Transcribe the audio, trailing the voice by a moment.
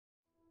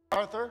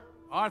Arthur?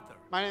 Arthur?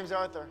 My name's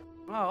Arthur.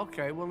 Oh,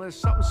 okay. Well, there's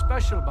something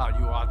special about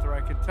you, Arthur,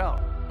 I can tell.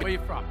 Where you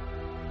from?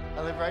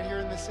 I live right here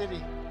in the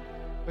city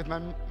with my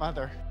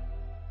mother.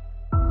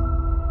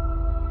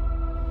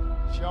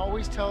 She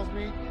always tells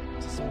me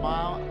to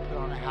smile and put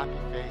on a happy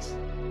face.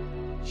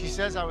 She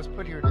says I was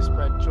put here to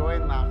spread joy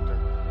and laughter.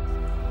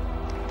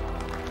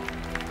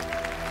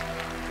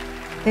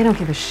 They don't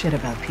give a shit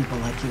about people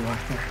like you,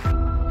 Arthur.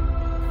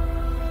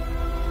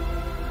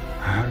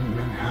 I haven't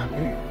been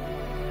happy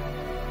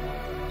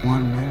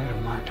 1 minute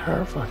of my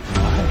entire fucking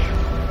life.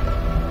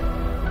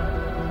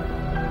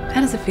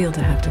 How does it feel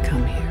to have to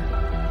come here?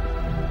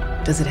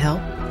 Does it help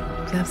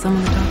to have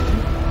someone to talk to?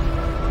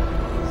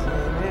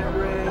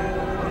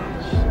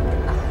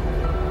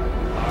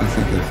 I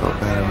think I felt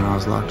better when I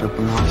was locked up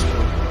in the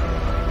hospital.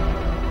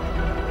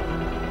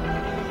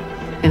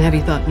 And have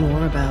you thought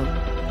more about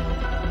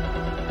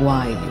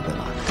why you were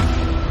locked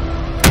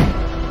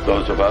up?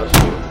 Those of us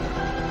who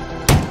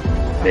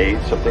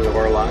made something of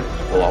our lives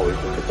will always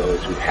look at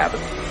those who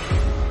haven't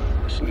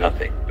as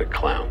nothing but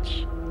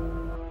clowns.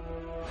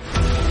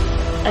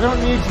 I don't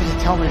need you to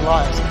tell me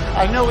lies.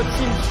 I know it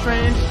seems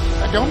strange.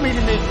 I don't mean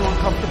to make you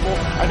uncomfortable.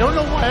 I don't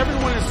know why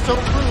everyone is so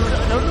rude.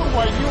 I don't know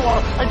why you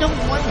are. I don't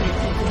want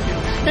anything from you.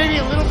 Maybe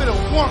a little bit of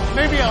warmth.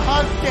 Maybe a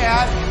hug,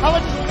 Dad. How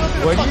about just a little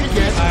bit of fucking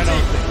decency?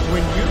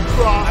 When you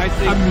cross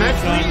a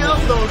mentally ill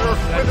loner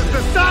with a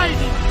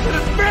society that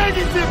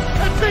abandons him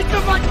and treats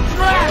him like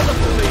trash,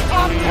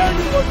 I'll tell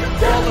you what to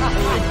do.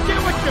 I get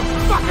what you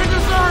fucking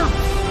deserve.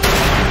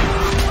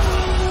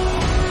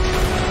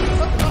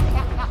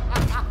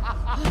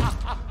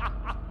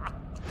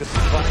 This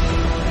is funny.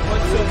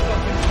 What's so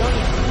fucking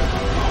funny?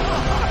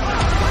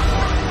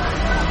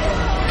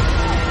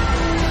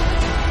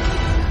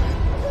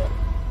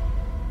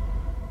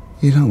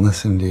 You don't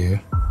listen, do you?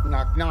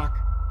 Knock, knock.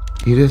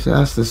 You just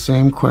ask the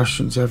same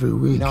questions every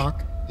week.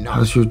 Knock, knock.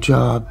 How's your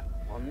job?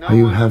 No Are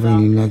you one having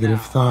any knocks negative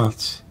now.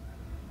 thoughts?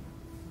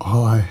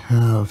 All I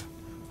have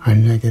are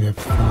negative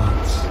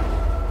thoughts.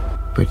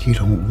 But you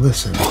don't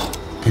listen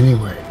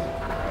anyway.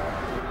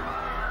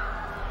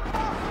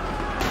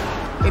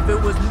 If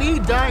it was me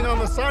dying on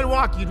the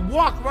sidewalk, you'd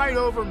walk right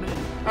over me.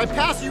 I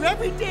pass you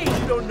every day,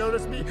 you don't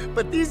notice me.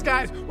 But these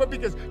guys, what,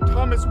 because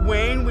Thomas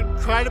Wayne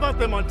cried about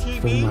them on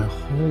TV? For my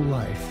whole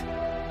life,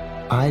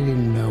 I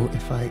didn't know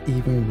if I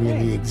even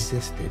really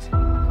existed.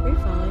 Are you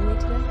following me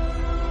today?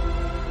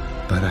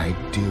 But I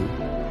do.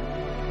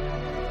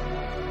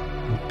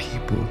 And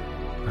people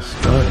are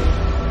starting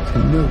to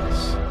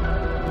notice.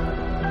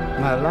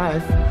 My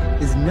life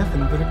is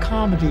nothing but a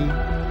comedy.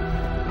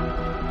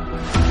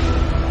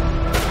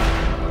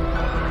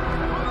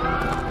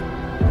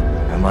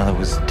 My mother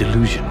was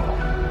delusional.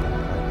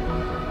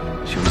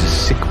 She was a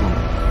sick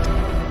woman.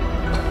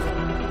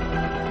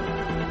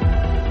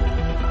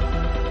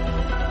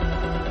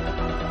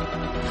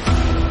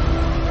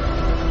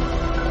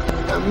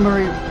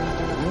 Murray,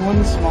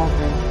 one small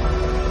thing.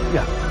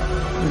 Yeah.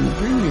 When you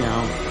bring me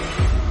out,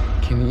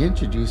 can you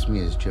introduce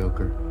me as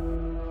Joker?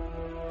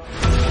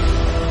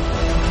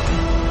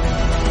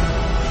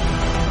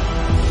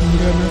 You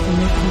got nothing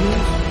left to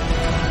lose?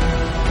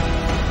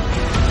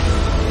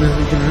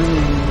 Nothing can hurt me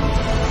anymore.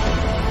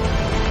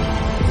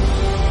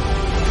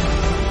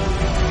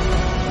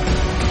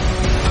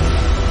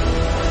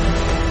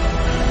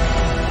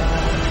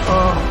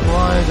 Oh,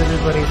 why is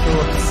everybody so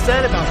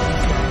upset about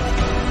these guys?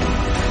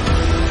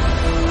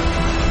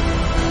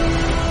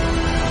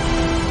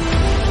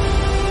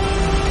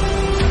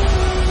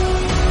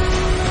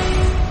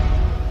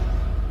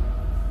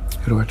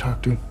 Who do I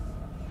talk to?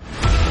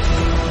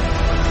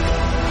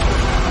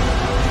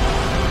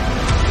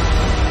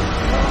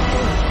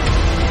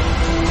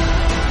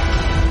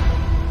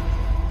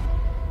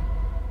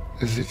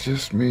 Is it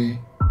just me?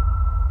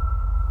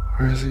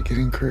 Or is it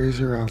getting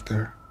crazier out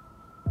there?